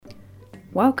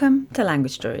Welcome to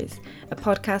Language Stories, a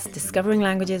podcast discovering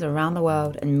languages around the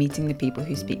world and meeting the people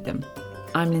who speak them.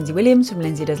 I'm Lindsay Williams from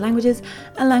Lindsay Does Languages,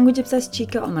 a language-obsessed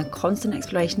chica on a constant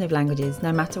exploration of languages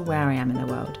no matter where I am in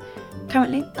the world.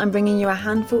 Currently, I'm bringing you a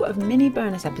handful of mini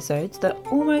bonus episodes that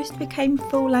almost became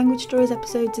full Language Stories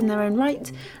episodes in their own right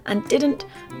and didn't,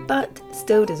 but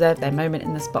still deserve their moment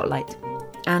in the spotlight.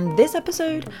 And this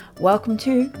episode, welcome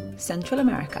to Central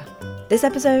America. This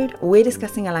episode, we're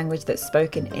discussing a language that's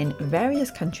spoken in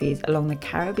various countries along the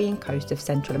Caribbean coast of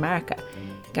Central America.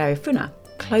 Garifuna,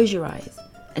 close your eyes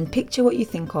and picture what you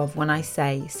think of when I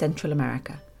say Central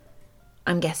America.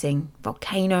 I'm guessing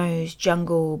volcanoes,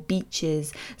 jungle,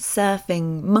 beaches,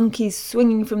 surfing, monkeys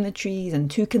swinging from the trees and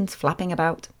toucans flapping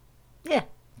about. Yeah,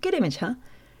 good image, huh?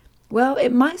 Well,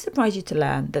 it might surprise you to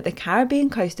learn that the Caribbean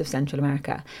coast of Central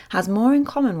America has more in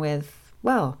common with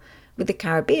the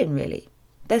Caribbean really.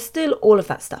 There's still all of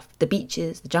that stuff, the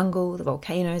beaches, the jungle, the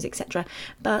volcanoes, etc.,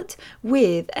 but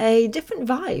with a different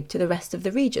vibe to the rest of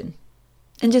the region.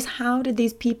 And just how did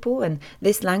these people and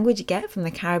this language get from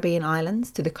the Caribbean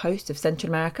islands to the coast of Central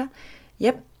America?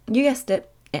 Yep, you guessed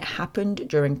it, it happened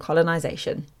during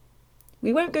colonization.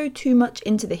 We won't go too much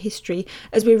into the history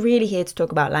as we're really here to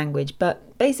talk about language,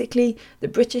 but basically the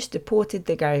British deported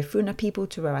the Garifuna people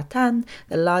to Roatan,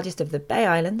 the largest of the Bay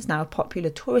Islands, now a popular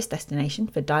tourist destination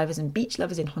for divers and beach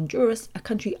lovers in Honduras, a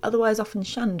country otherwise often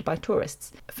shunned by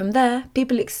tourists. From there,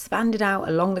 people expanded out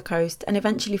along the coast and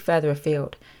eventually further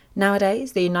afield.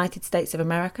 Nowadays, the United States of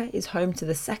America is home to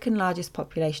the second largest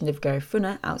population of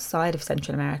Garifuna outside of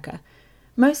Central America.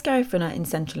 Most Garifuna in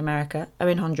Central America are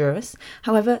in Honduras,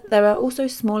 however, there are also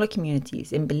smaller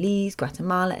communities in Belize,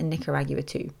 Guatemala and Nicaragua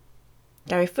too.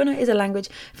 Garifuna is a language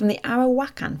from the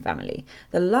Arawakan family,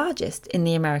 the largest in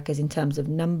the Americas in terms of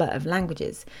number of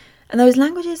languages, and those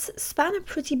languages span a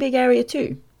pretty big area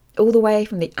too, all the way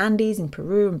from the Andes in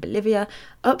Peru and Bolivia,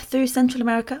 up through Central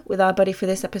America with our buddy for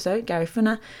this episode,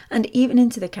 Garifuna, and even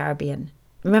into the Caribbean.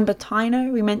 Remember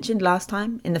Taino we mentioned last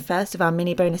time in the first of our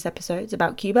mini bonus episodes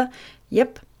about Cuba?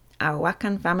 Yep,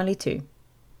 Arawakan family too.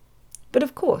 But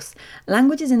of course,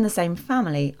 languages in the same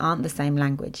family aren't the same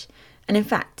language. And in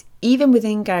fact, even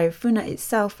within Garifuna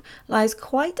itself lies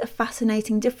quite a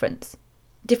fascinating difference.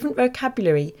 Different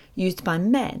vocabulary used by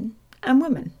men and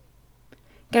women.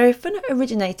 Garifuna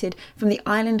originated from the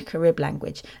island Carib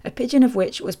language, a pidgin of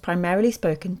which was primarily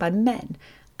spoken by men,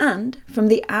 and from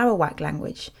the Arawak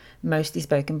language, mostly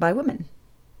spoken by women.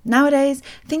 Nowadays,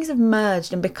 things have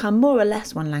merged and become more or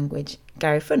less one language,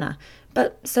 Garifuna,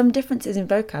 but some differences in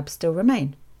vocab still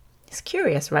remain. It's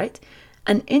curious, right?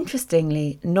 And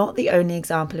interestingly, not the only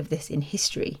example of this in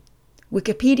history.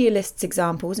 Wikipedia lists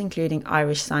examples including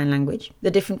Irish Sign Language, the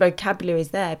different vocabularies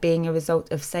there being a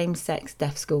result of same-sex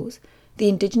deaf schools, the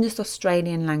indigenous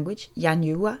Australian language,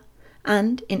 Yanyuwa,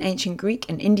 and in ancient Greek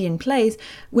and Indian plays,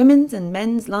 women's and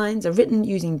men's lines are written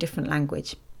using different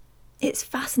language. It's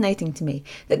fascinating to me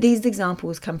that these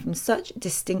examples come from such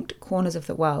distinct corners of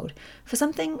the world for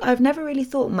something I've never really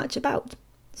thought much about.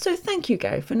 So thank you,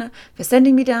 Garifuna, for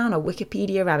sending me down a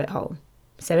Wikipedia rabbit hole.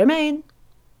 So remain.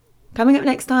 Coming up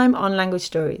next time on Language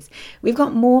Stories, we've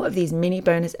got more of these mini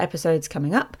bonus episodes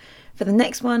coming up. For the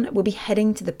next one, we'll be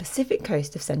heading to the Pacific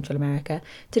coast of Central America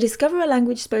to discover a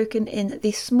language spoken in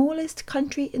the smallest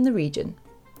country in the region,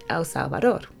 El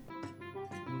Salvador.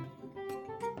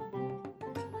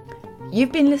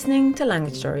 You've been listening to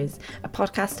Language Stories, a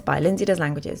podcast by Lindsay Does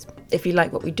Languages. If you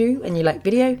like what we do and you like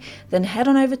video, then head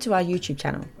on over to our YouTube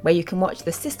channel, where you can watch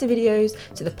the sister videos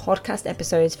to the podcast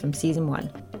episodes from Season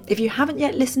 1. If you haven't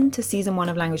yet listened to Season 1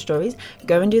 of Language Stories,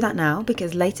 go and do that now,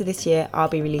 because later this year I'll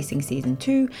be releasing Season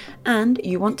 2, and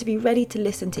you want to be ready to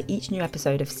listen to each new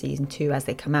episode of Season 2 as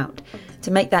they come out.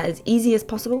 To make that as easy as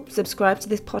possible, subscribe to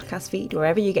this podcast feed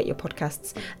wherever you get your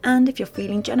podcasts, and if you're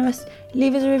feeling generous,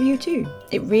 leave us a review too.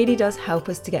 It really does help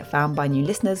us to get found by new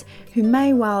listeners who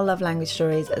may well love Language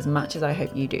Stories as much as I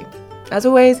hope you do. As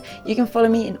always, you can follow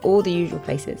me in all the usual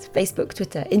places, Facebook,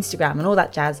 Twitter, Instagram and all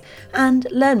that jazz, and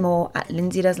learn more at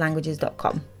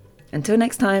lindsaydoeslanguages.com. Until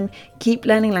next time, keep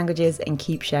learning languages and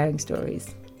keep sharing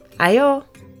stories. Ayo!